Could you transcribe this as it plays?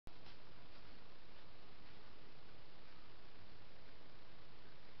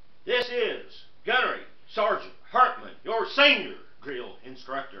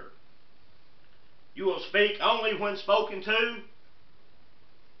speak only when spoken to.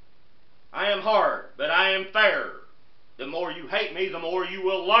 I am hard, but I am fair. The more you hate me, the more you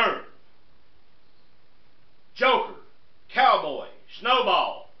will learn. Joker, Cowboy,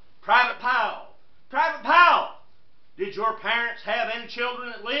 Snowball, Private Pal. Private Pal! Did your parents have any children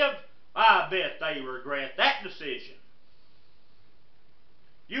that lived? I bet they regret that decision.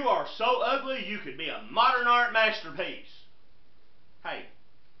 You are so ugly you could be a modern art masterpiece. Hey,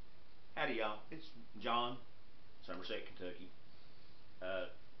 howdy y'all. It's John, Somerset, Kentucky.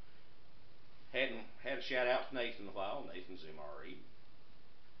 Hadn't had a shout out to Nathan in a while. Nathan's MRE.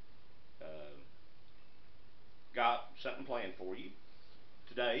 Got something planned for you.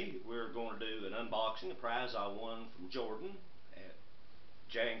 Today we're going to do an unboxing, a prize I won from Jordan at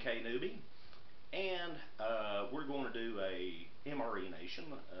J&K Newbie. And we're going to do a MRE Nation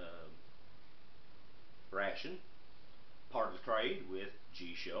ration, part of the trade with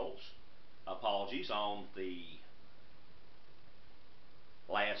Gshultz. Apologies on the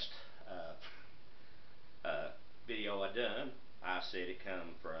last video I done. I said it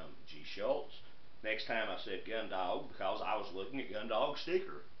come from Gshultz. Next time I said Gun Dog because I was looking at Gun Dog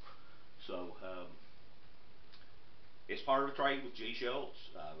sticker. So it's part of the trade with Gshultz.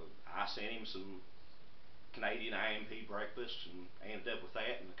 I sent him some Canadian IMP breakfasts and ended up with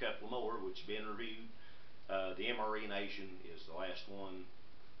that and a couple more which have been reviewed. The MRE Nation is the last one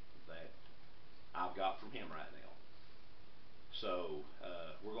that I've got from him right now. So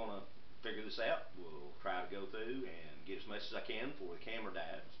we're going to figure this out. We'll try to go through and get as much as I can before the camera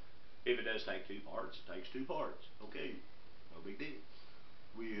dies. If it does take 2 parts, it takes 2 parts. Okay, no big deal.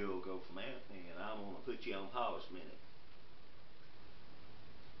 We'll go from that, and I'm going to put you on pause a minute.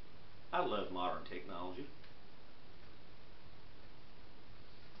 I love modern technology.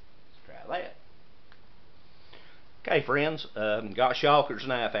 Let's try that. Okay, friends, got Shultz's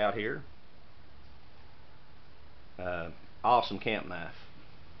knife out here. Awesome camp knife.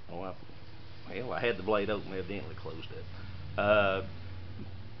 Well, I had the blade open, evidently closed it.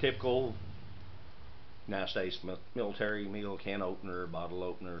 Typical United States military meal can opener, bottle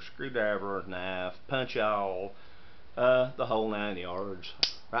opener, screwdriver, knife, punch awl, the whole 9 yards.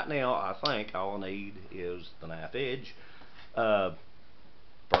 Right now, I think all I need is the knife edge.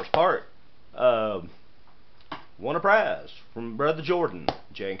 First part, won a prize from Brother Jordan,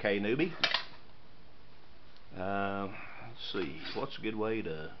 J&K Newbie. Let's see, what's a good way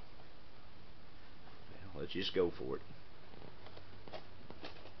to, let's just go for it.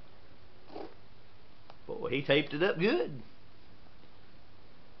 Boy, he taped it up good.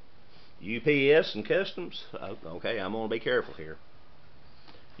 UPS and Customs. Okay, I'm going to be careful here.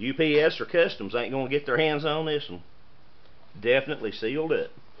 UPS or Customs ain't going to get their hands on this one. Definitely sealed up.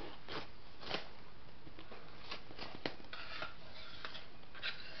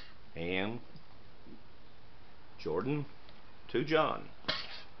 And Jordan to John.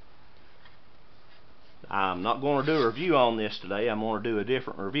 I'm not going to do a review on this today. I'm going to do a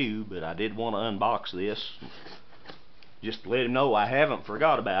different review, but I did want to unbox this just to let him know I haven't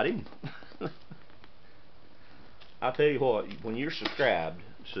forgot about him. I'll tell you what, when you're subscribed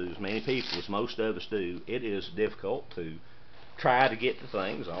to as many people as most of us do, it is difficult to try to get to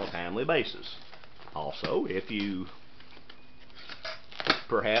things on a timely basis. Also, if you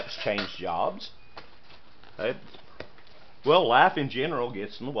perhaps change jobs, well, life in general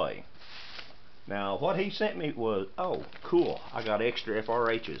gets in the way. Now, what he sent me was, oh, cool, I got extra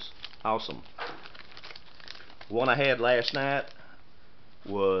FRHs. Awesome. The one I had last night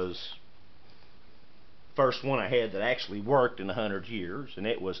was first one I had that actually worked in 100 years, and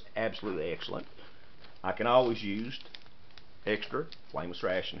it was absolutely excellent. I can always use extra flameless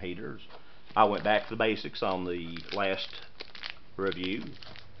ration heaters. I went back to the basics on the last review,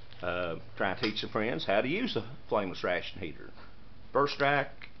 trying to teach some friends how to use a flameless ration heater. First strike,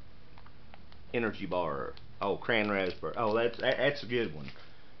 energy bar. Oh, cran raspberry. Oh, that's a good one.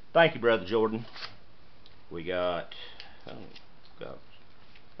 Thank you, Brother Jordan. We got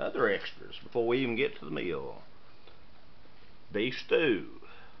other extras before we even get to the meal. Beef stew.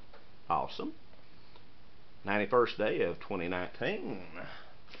 Awesome. 91st day of 2019.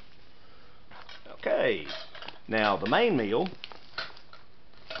 Okay. Now, the main meal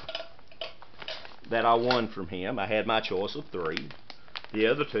that I won from him, I had my choice of 3. The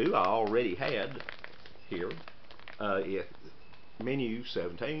other 2 I already had here. Menu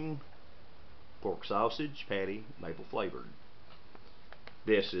 17, pork sausage patty, maple flavored.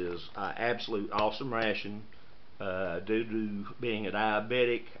 This is absolute awesome ration. Due to being a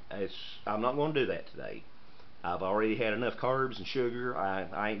diabetic, I'm not going to do that today. I've already had enough carbs and sugar.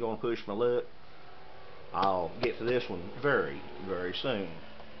 I ain't going to push my luck. I'll get to this one very, very soon.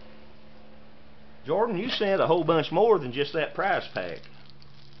 Jordan, you sent a whole bunch more than just that prize pack.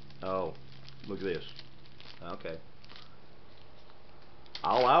 Oh, look at this. Okay.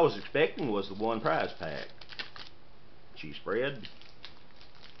 All I was expecting was the one prize pack. Cheese spread.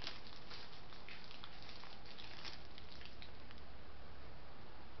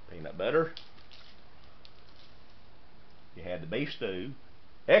 Peanut butter. You had the beef stew.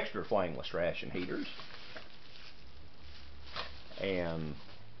 Extra flameless ration heaters. And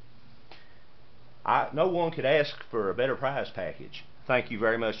no one could ask for a better prize package. Thank you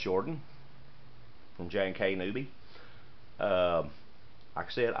very much, Jordan, from J&K Newbie. Like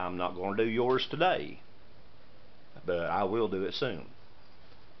I said, I'm not going to do yours today, but I will do it soon.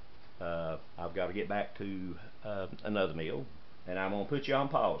 I've got to get back to another meal, and I'm going to put you on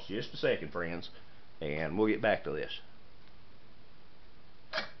pause just a second, friends, and we'll get back to this.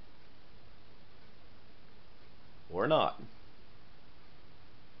 Or not.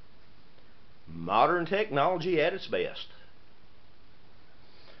 Modern technology at its best.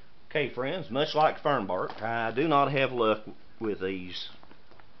 Okay, friends, much like Fernbark, I do not have luck with these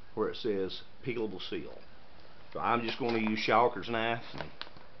where it says peelable seal. So I'm just going to use Schalker's knife and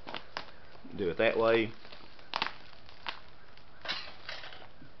do it that way.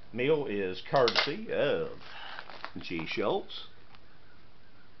 Meal is courtesy of Gshultz,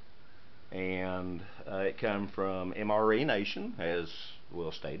 and it come from MRE Nation, as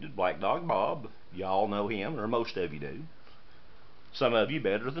well stated. Black Dog Bob, y'all know him, or most of you do. Some of you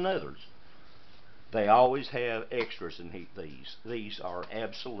better than others. They always have extras in these. These are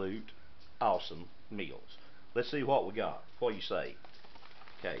absolute awesome meals. Let's see what we got. What do you say?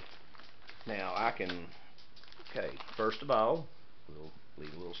 Okay. Now I can. Okay. First of all, we'll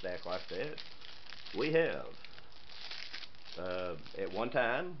leave a little stack like that. We have. At one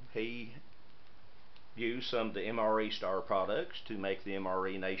time, he used some of the MRE Star products to make the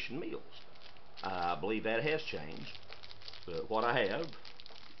MRE Nation meals. I believe that has changed. But what I have,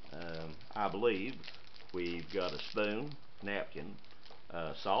 I believe we've got a spoon, napkin,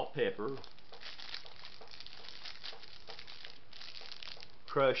 salt, pepper,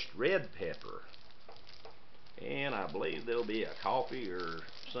 crushed red pepper, and I believe there'll be a coffee or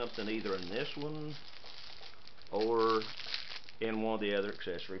something either in this one or in one of the other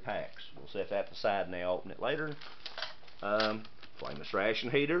accessory packs. We'll set that aside and I'll open it later. Flameless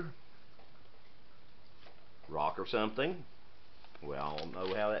ration heater, rock or something. We all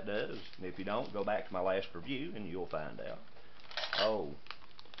know how that does. And if you don't, go back to my last review and you'll find out. Oh,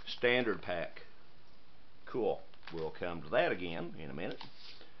 standard pack. Cool. We'll come to that again in a minute.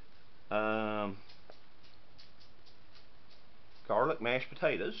 Garlic mashed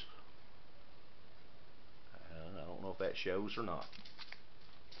potatoes. I don't know if that shows or not.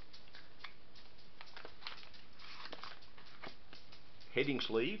 Heading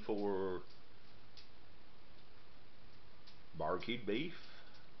sleeve for barbecued beef.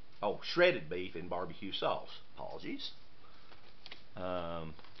 Oh, shredded beef in barbecue sauce. Apologies.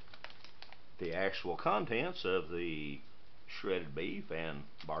 The actual contents of the shredded beef and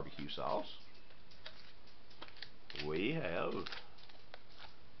barbecue sauce. We have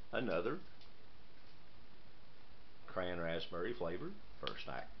another cran raspberry flavored first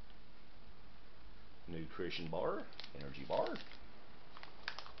night nutrition bar, energy bar.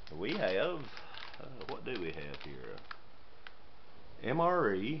 We have, what do we have here?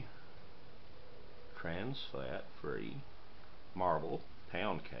 MRE trans fat free marble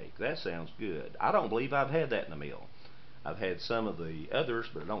pound cake. That sounds good. I don't believe I've had that in a meal. I've had some of the others,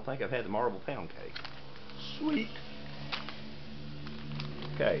 but I don't think I've had the marble pound cake. Sweet.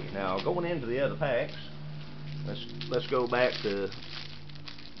 Okay, now going into the other packs, let's go back to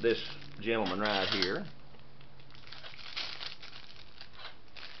this gentleman right here.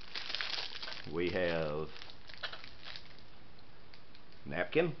 We have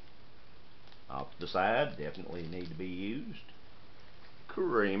napkin off to the side, definitely need to be used.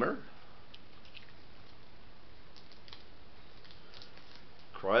 Creamer,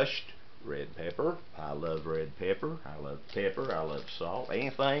 crushed red pepper. I love red pepper. I love pepper. I love salt.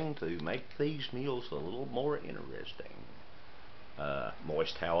 Anything to make these meals a little more interesting.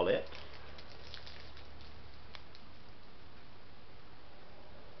 Moist towelette.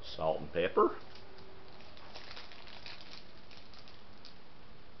 Salt and pepper.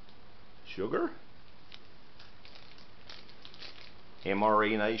 Sugar.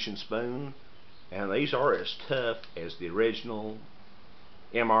 MRE Nation spoon. And these are as tough as the original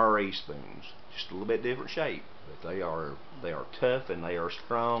MRE spoons. Just a little bit different shape. But they are tough and they are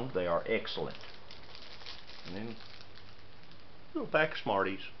strong. They are excellent. And then a little pack of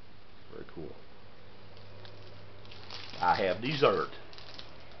Smarties. Very cool. I have dessert.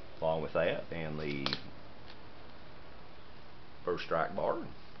 along with that and the first strike bar.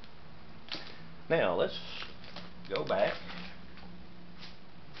 Now let's go back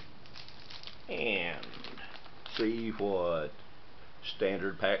and see what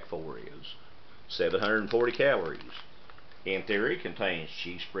standard pack 4 is. 740 calories. In theory, contains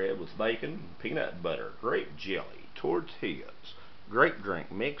cheese spread with bacon, peanut butter, grape jelly, tortillas, grape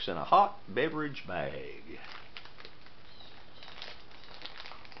drink mix in a hot beverage bag.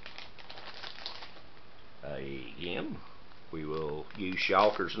 Again, we will use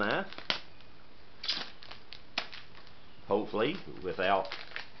Shultz's knife, hopefully without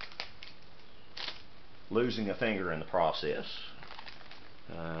losing a finger in the process.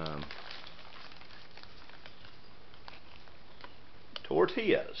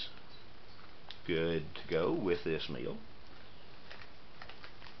 Tortillas, good to go with this meal.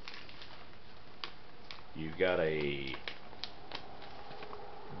 You've got a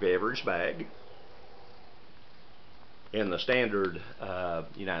beverage bag. In the standard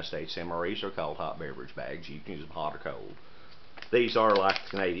United States MREs are called hot beverage bags. You can use them hot or cold. These are like the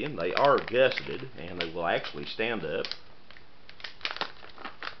Canadian. They are gusseted and they will actually stand up.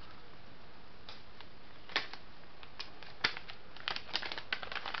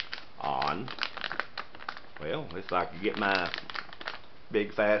 On, well, if I could get my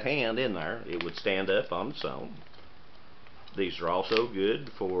big fat hand in there, it would stand up on its own. These are also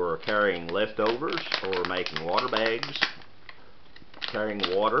good for carrying leftovers or making water bags, carrying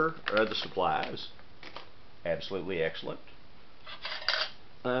water or other supplies. Absolutely excellent.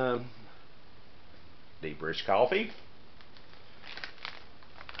 Deep rich coffee.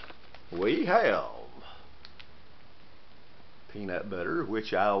 We have peanut butter,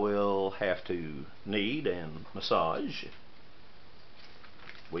 which I will have to knead and massage.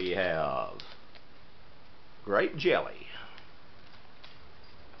 We have grape jelly.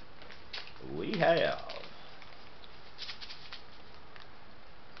 We have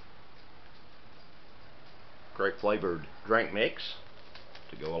grape flavored drink mix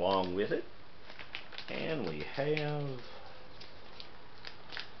to go along with it. And we have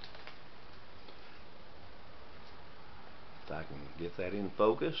if I can get that in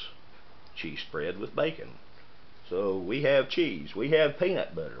focus, cheese spread with bacon. So we have cheese, we have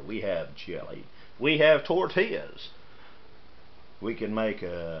peanut butter, we have jelly, we have tortillas. We can make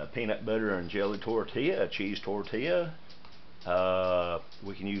a peanut butter and jelly tortilla, a cheese tortilla.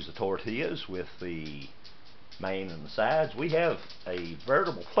 We can use the tortillas with the main and the sides. We have a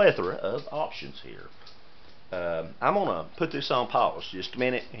veritable plethora of options here. I'm going to put this on pause just a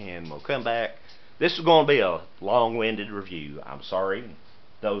minute and we'll come back. This is going to be a long-winded review. I'm sorry,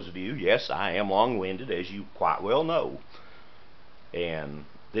 those of you. Yes, I am long-winded, as you quite well know. And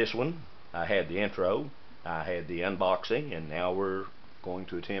this one, I had the intro, I had the unboxing, and now we're going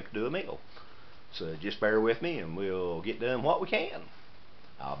to attempt to do a meal. So just bear with me and we'll get done what we can.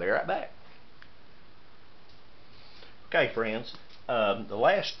 I'll be right back. Okay, friends, the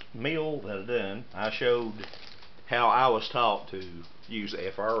last meal that I done, I showed how I was taught to use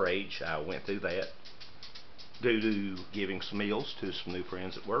FRH. I went through that due to giving some meals to some new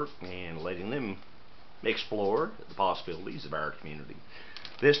friends at work and letting them explore the possibilities of our community.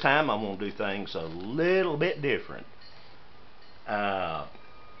 This time I'm going to do things a little bit different. Like I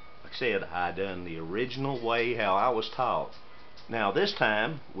said, I done the original way how I was taught. Now this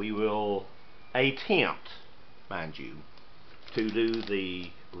time we will attempt, mind you, to do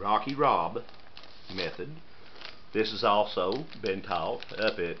the Rocky Rob method. This has also been taught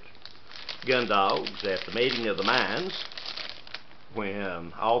up at Gun Dogs at the meeting of the minds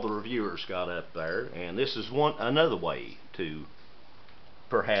when all the reviewers got up there, and this is another way to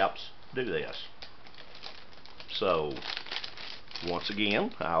perhaps do this. So once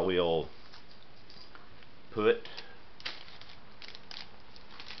again, I will put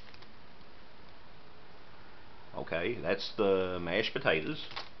okay, that's the mashed potatoes.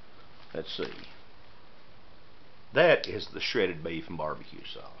 Let's see. That is the shredded beef and barbecue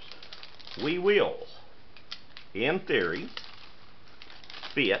sauce. We will, in theory,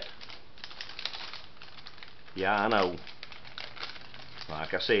 fit. Yeah, I know.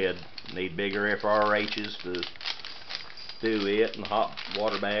 Like I said, need bigger FRHs to do it in the hot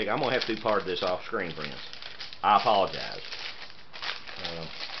water bag. I'm going to have to do part of this off screen, friends. I apologize.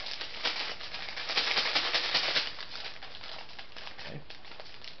 Okay.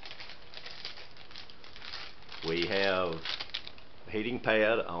 We have a heating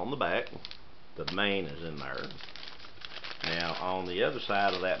pad on the back. The main is in there. Now on the other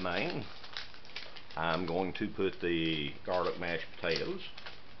side of that main, I'm going to put the garlic mashed potatoes,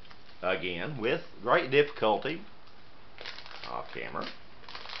 again with great difficulty off camera.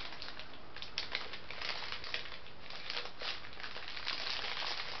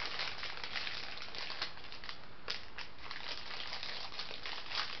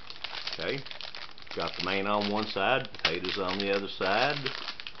 Got the main on one side, potatoes on the other side,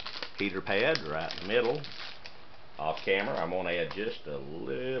 heater pad right in the middle. Off camera, I'm going to add just a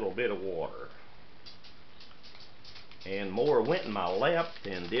little bit of water. And more went in my lap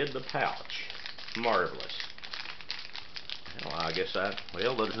than did the pouch. Marvelous. Well, I guess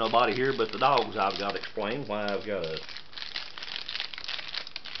well, there's nobody here but the dogs. I've got to explain why I've got a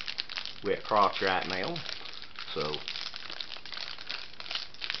wet crotch right now. So,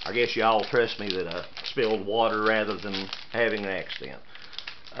 I guess y'all trust me that I spilled water rather than having an accident.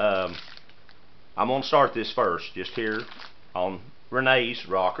 I'm going to start this first, just here on Renee's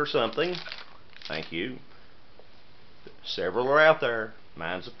Rock or Something. Thank you. Several are out there.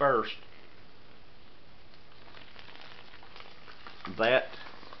 Mine's the first. Look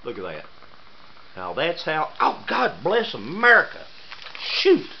at that. Now that's how, oh, God bless America.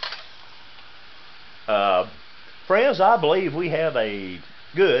 Shoot. Friends, I believe we have a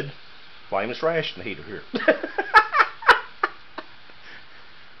good flameless ration heater here.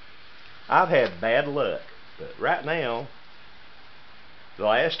 I've had bad luck, but right now, the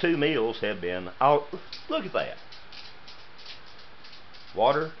last 2 meals have been, oh, look at that.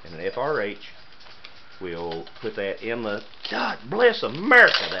 Water and an FRH. We'll put that in the, God bless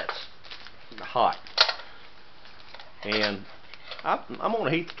America, that's hot. And I'm going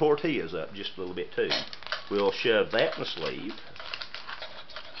to heat the tortillas up just a little bit too. We'll shove that in the sleeve.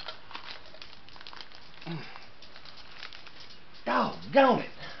 Doggone it.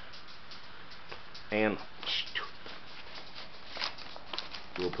 And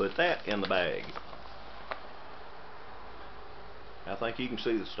we'll put that in the bag. I think you can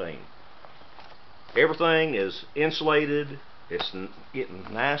see the steam. Everything is insulated. It's getting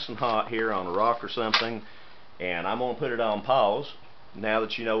nice and hot here on a rock or something. And I'm going to put it on pause now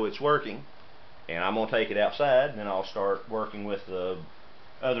that you know it's working. And I'm going to take it outside and then I'll start working with the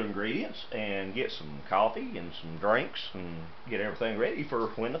other ingredients and get some coffee and some drinks and get everything ready for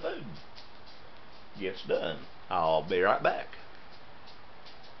when the food gets done. I'll be right back.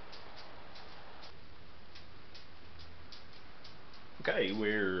 Okay,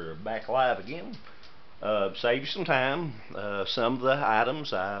 we're back live again. Save you some time. Some of the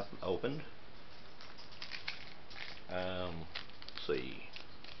items I opened. Let's see.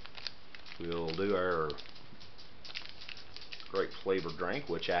 We'll do our grape flavored drink,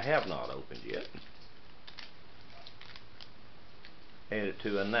 which I have not opened yet. Add it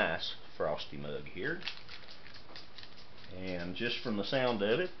to a nice frosty mug here. And just from the sound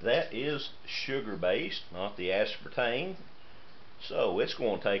of it, that is sugar based, not the aspartame. So it's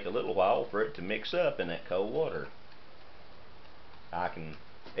going to take a little while for it to mix up in that cold water. I can,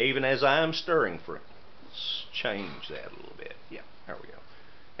 even as I am stirring for it, let's change that a little bit. Yeah, there we go.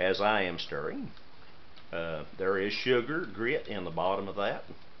 As I am stirring, there is sugar grit in the bottom of that.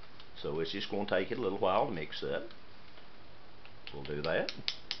 So it's just going to take it a little while to mix up. We'll do that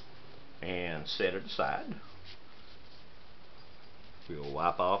and set it aside. We'll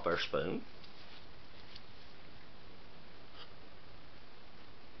wipe off our spoon.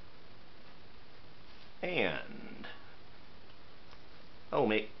 And, oh,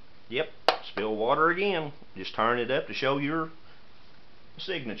 Mick, yep, spill water again. Just turn it up to show your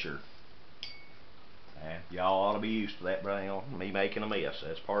signature. Y'all ought to be used to that, Brown. Me making a mess,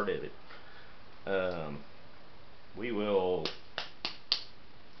 that's part of it. We will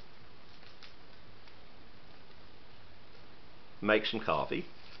make some coffee.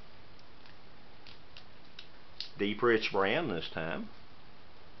 Deep Rich brand this time.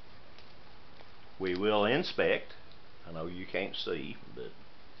 We will inspect. I know you can't see, but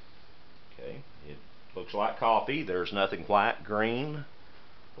okay, it looks like coffee. There's nothing white, green,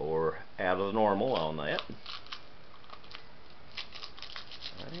 or out of the normal on that.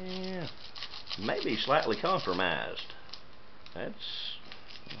 Yeah, maybe slightly compromised. That's,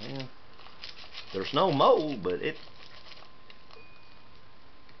 well, there's no mold, but it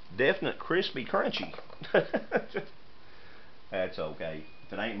definite crispy crunchy. That's okay.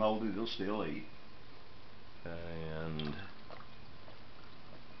 If it ain't molded, it'll still eat. And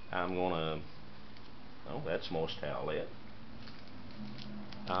I'm gonna, oh, that's moist towelette.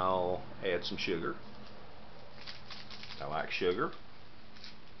 I'll add some sugar. I like sugar.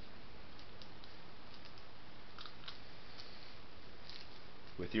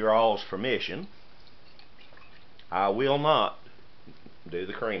 With your all's permission, I will not do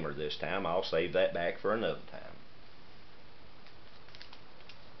the creamer this time. I'll save that back for another time.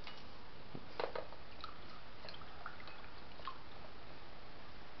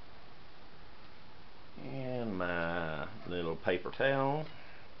 And my little paper towel.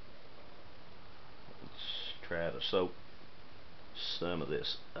 Let's try to soak some of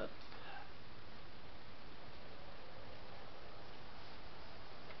this up.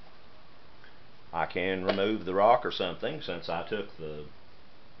 I can remove the rock or something, since I took the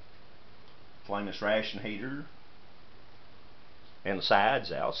flameless ration heater and the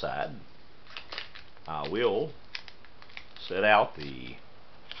sides outside. I will set out the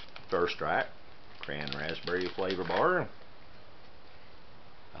First Strike cran raspberry flavor bar.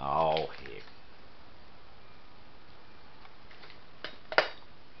 Oh heck,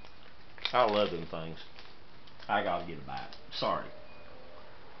 I love them things. I gotta get a bite. Sorry.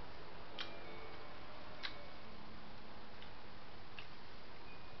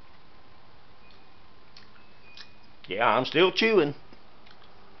 Yeah, I'm still chewing.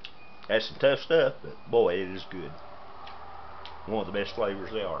 That's some tough stuff, but boy, it is good. One of the best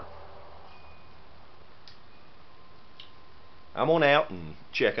flavors they are. I'm on out and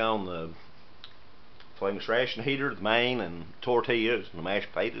check on the flameless ration heater, the main, and tortillas and the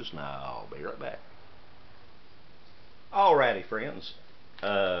mashed potatoes, and I'll be right back. Alrighty, friends.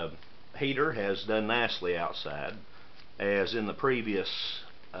 Heater has done nicely outside, as in the previous.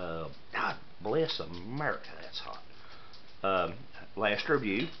 God bless America, that's hot. Last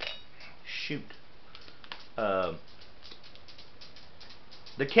review. Shoot. The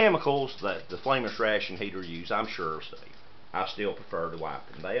chemicals that the flameless ration heater uses, I'm sure are safe. I still prefer to wipe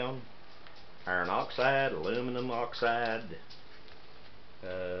them down. Iron oxide, aluminum oxide.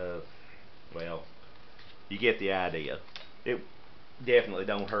 Well, you get the idea. It definitely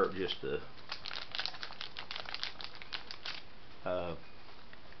don't hurt just to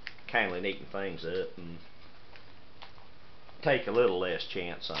kindly neaten things up and take a little less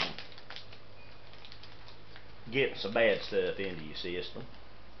chance on getting some bad stuff into your system.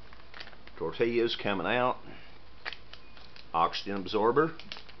 Tortillas coming out. Oxygen absorber.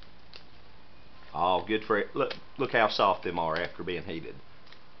 All good for it. Look how soft them are after being heated.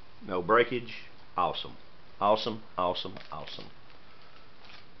 No breakage. Awesome. Awesome, awesome, awesome.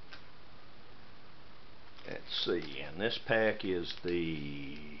 Let's see, and this pack is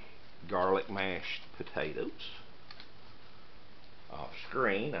the garlic mashed potatoes. Off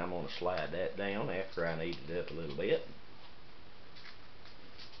screen, I'm going to slide that down after I knead it up a little bit.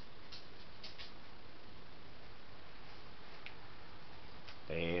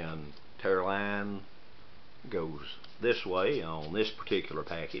 And tear line goes this way on this particular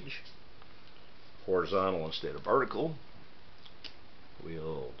package. Horizontal instead of vertical.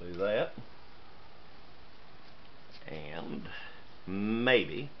 We'll do that. And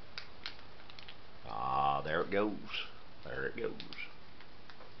maybe, there it goes. There it goes.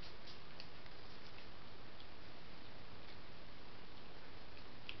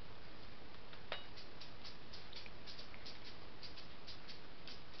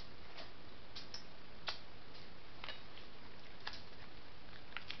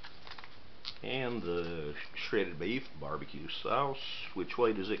 And the shredded beef barbecue sauce, which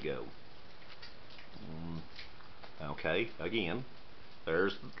way does it go? Okay, again,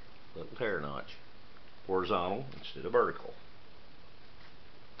 there's the little tear notch. Horizontal instead of vertical.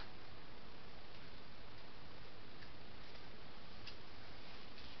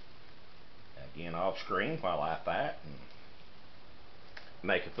 Again, off screen while I fight and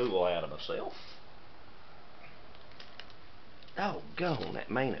make a fool out of myself. Doggone, that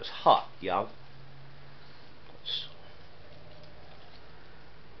man is hot, y'all.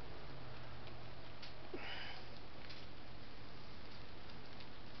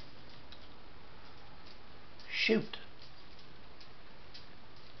 Shoot.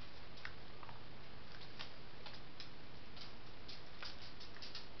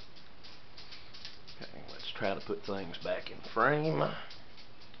 Okay, let's try to put things back in frame.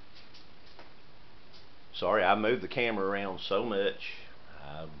 Sorry, I moved the camera around so much.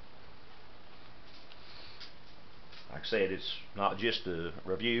 Like I said, it's not just a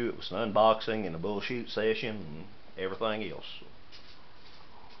review, it was an unboxing and a bullshit session and everything else.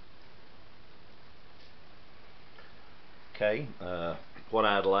 Okay, what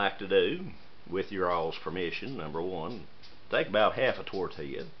I'd like to do, with your all's permission, number one, take about half a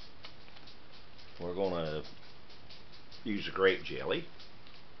tortilla. We're going to use a grape jelly.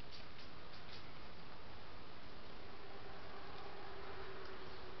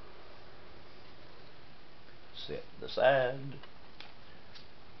 Set to the side.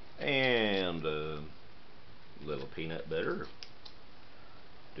 And a little peanut butter.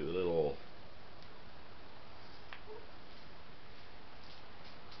 Do a little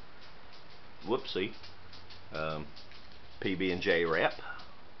whoopsie, PB&J wrap.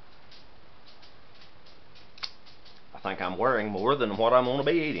 I think I'm wearing more than what I'm going to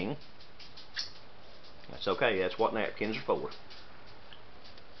be eating. That's okay, that's what napkins are for.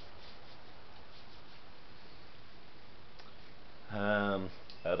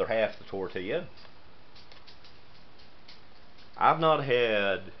 Other half the tortilla. I've not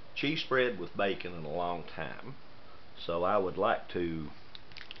had cheese spread with bacon in a long time, so I would like to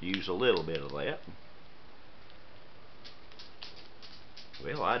use a little bit of that.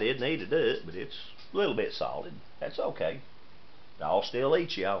 Well, I did need to do it, but it's a little bit solid. That's okay. I'll still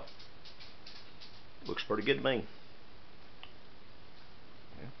eat, y'all. Looks pretty good to me.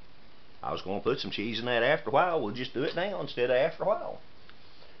 Yeah. I was going to put some cheese in that after a while. We'll just do it now instead of after a while.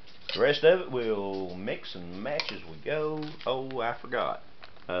 The rest of it we'll mix and match as we go. Oh, I forgot.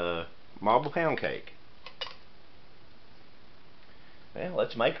 Marble pound cake. Well,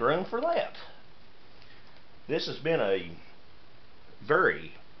 let's make room for that. This has been a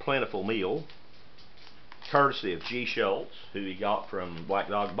very plentiful meal, courtesy of Gshultz, who he got from Black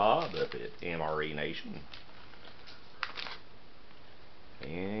Dog Bob up at MRE Nation.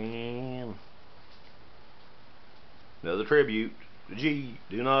 And another tribute to G.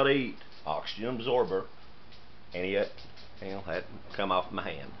 Do not eat. Oxygen absorber. And yet, well, that come off my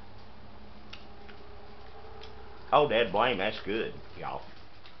hand. Oh, dad blame, that's good, y'all.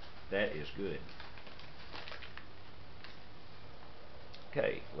 That is good.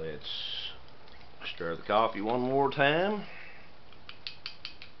 Okay, let's stir the coffee one more time.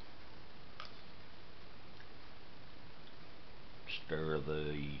 Stir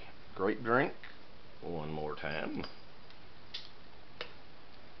the grape drink one more time.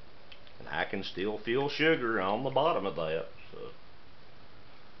 And I can still feel sugar on the bottom of that. So.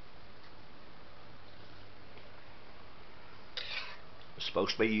 It's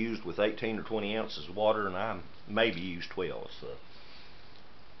supposed to be used with 18 or 20 ounces of water, and I maybe used 12. So.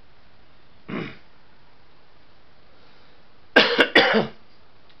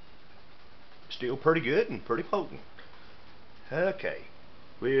 Still pretty good and pretty potent. Okay,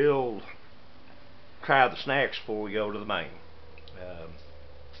 we'll try the snacks before we go to the main.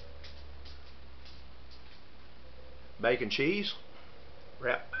 Bacon cheese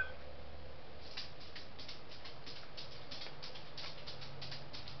wrap.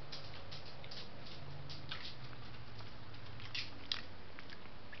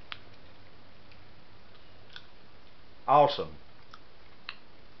 Awesome.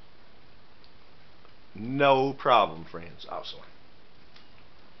 No problem, friends. Awesome.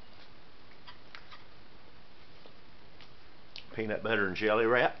 Peanut butter and jelly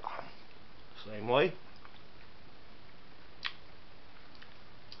wrap. Same way.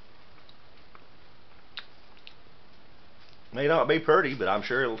 May not be pretty, but I'm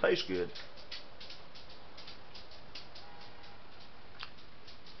sure it'll taste good.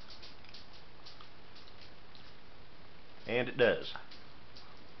 And it does.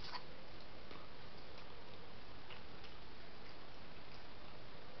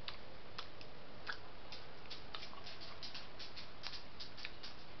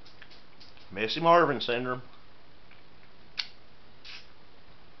 Messy Marvin syndrome.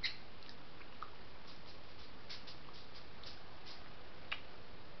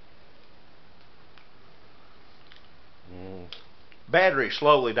 Battery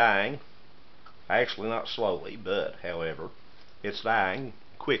slowly dying. Actually, not slowly, but however, it's dying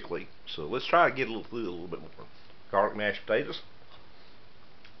quickly. So let's try to get a little bit more. Garlic mashed potatoes.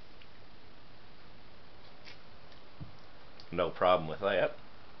 No problem with that.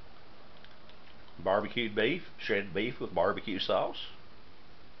 Barbecued beef, shredded beef with barbecue sauce.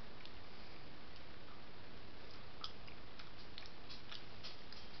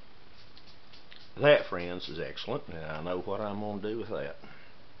 That, friends, is excellent, and I know what I'm going to do with that.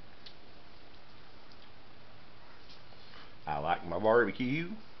 I like my barbecue.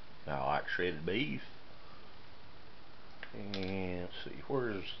 I like shredded beef. And let's see,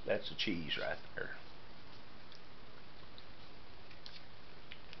 that's the cheese right there.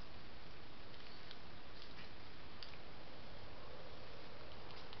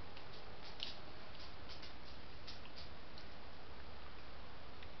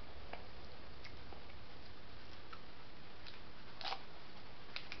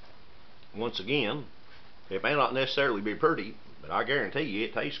 Once again, it may not necessarily be pretty, but I guarantee you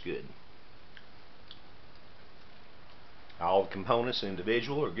it tastes good. All the components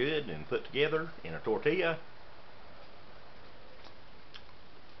individual are good and put together in a tortilla.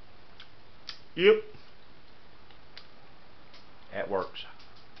 Yep, that works.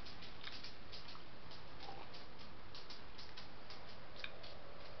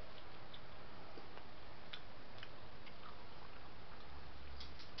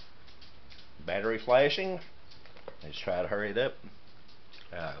 Battery flashing. Let's try to hurry it up.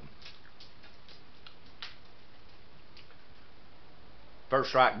 First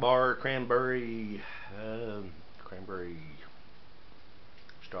Strike bar, cranberry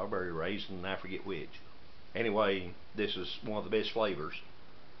strawberry raisin, and I forget which. Anyway, this is one of the best flavors.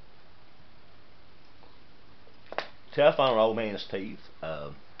 Tough on an old man's teeth.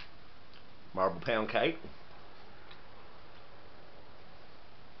 Marble pound cake.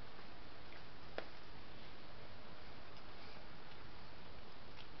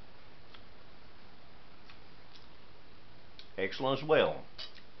 Excellent as well.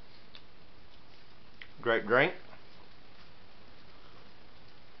 Grape drink.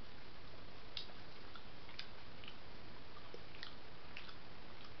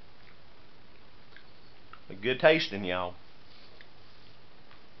 Good tasting, y'all.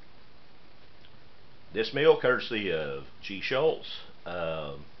 This meal courtesy of Gshultz,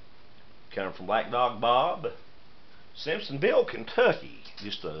 coming from Black Dog Bob, Simpsonville, Kentucky.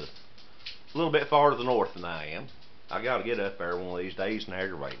 Just a little bit farther north than I am. I got to get up there one of these days and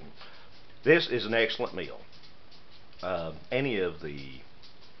aggravate them. This is an excellent meal. Any of the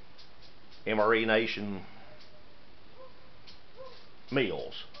MRE Nation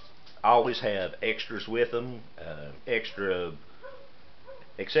meals always have extras with them, extra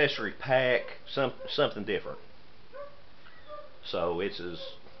accessory pack, something different. So it's as...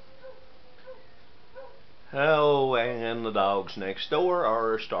 Oh, and the dogs next door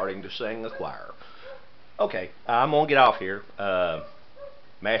are starting to sing a choir. Okay, I'm gonna get off here.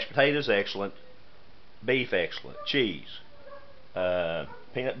 Mashed potatoes excellent, beef excellent, cheese,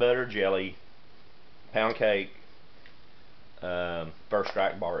 peanut butter, jelly, pound cake, First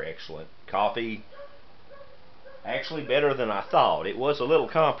Strike bar excellent, coffee actually better than I thought. It was a little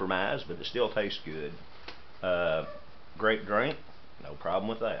compromised, but it still tastes good. Grape drink, no problem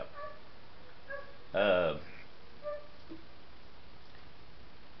with that.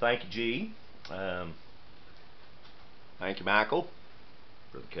 Thank you, G. Thank you, Michael,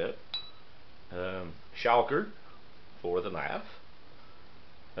 for the cup. Shalker for the knife.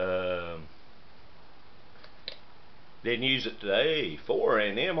 Didn't use it today for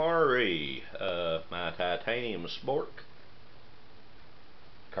an MRE. My titanium spork,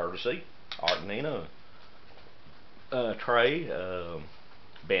 courtesy Art and Nina Trey,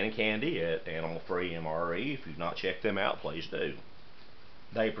 Ben and Candy at Animal Free MRE. If you've not checked them out, please do.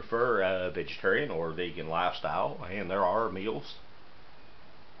 They prefer a vegetarian or vegan lifestyle, and there are meals,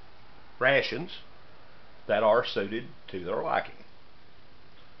 rations, that are suited to their liking.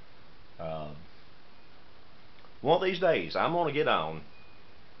 One of these days, I'm going to get on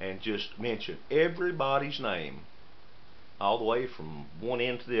and just mention everybody's name, all the way from one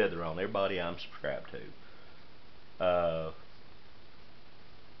end to the other, on everybody I'm subscribed to.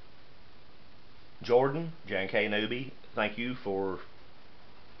 Jordan, Jan K. Newbie, thank you for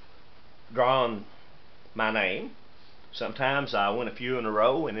drawing my name. Sometimes I win a few in a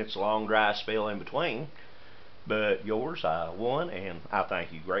row and it's a long dry spell in between, but yours I won, and I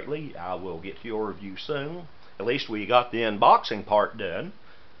thank you greatly. I will get to your review soon. At least we got the unboxing part done,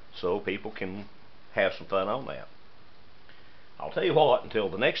 so people can have some fun on that. I'll tell you what, until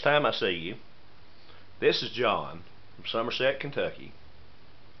the next time I see you, this is John from Somerset, Kentucky.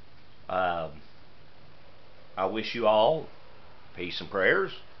 I wish you all peace and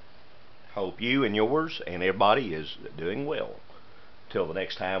prayers. Hope you and yours and everybody is doing well. Till the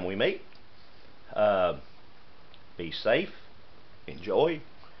next time we meet, be safe, enjoy,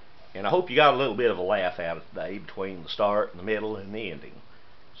 and I hope you got a little bit of a laugh out of today between the start and the middle and the ending.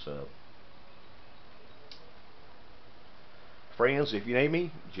 So, friends, if you need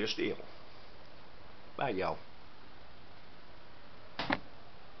me, just deal. Bye, y'all.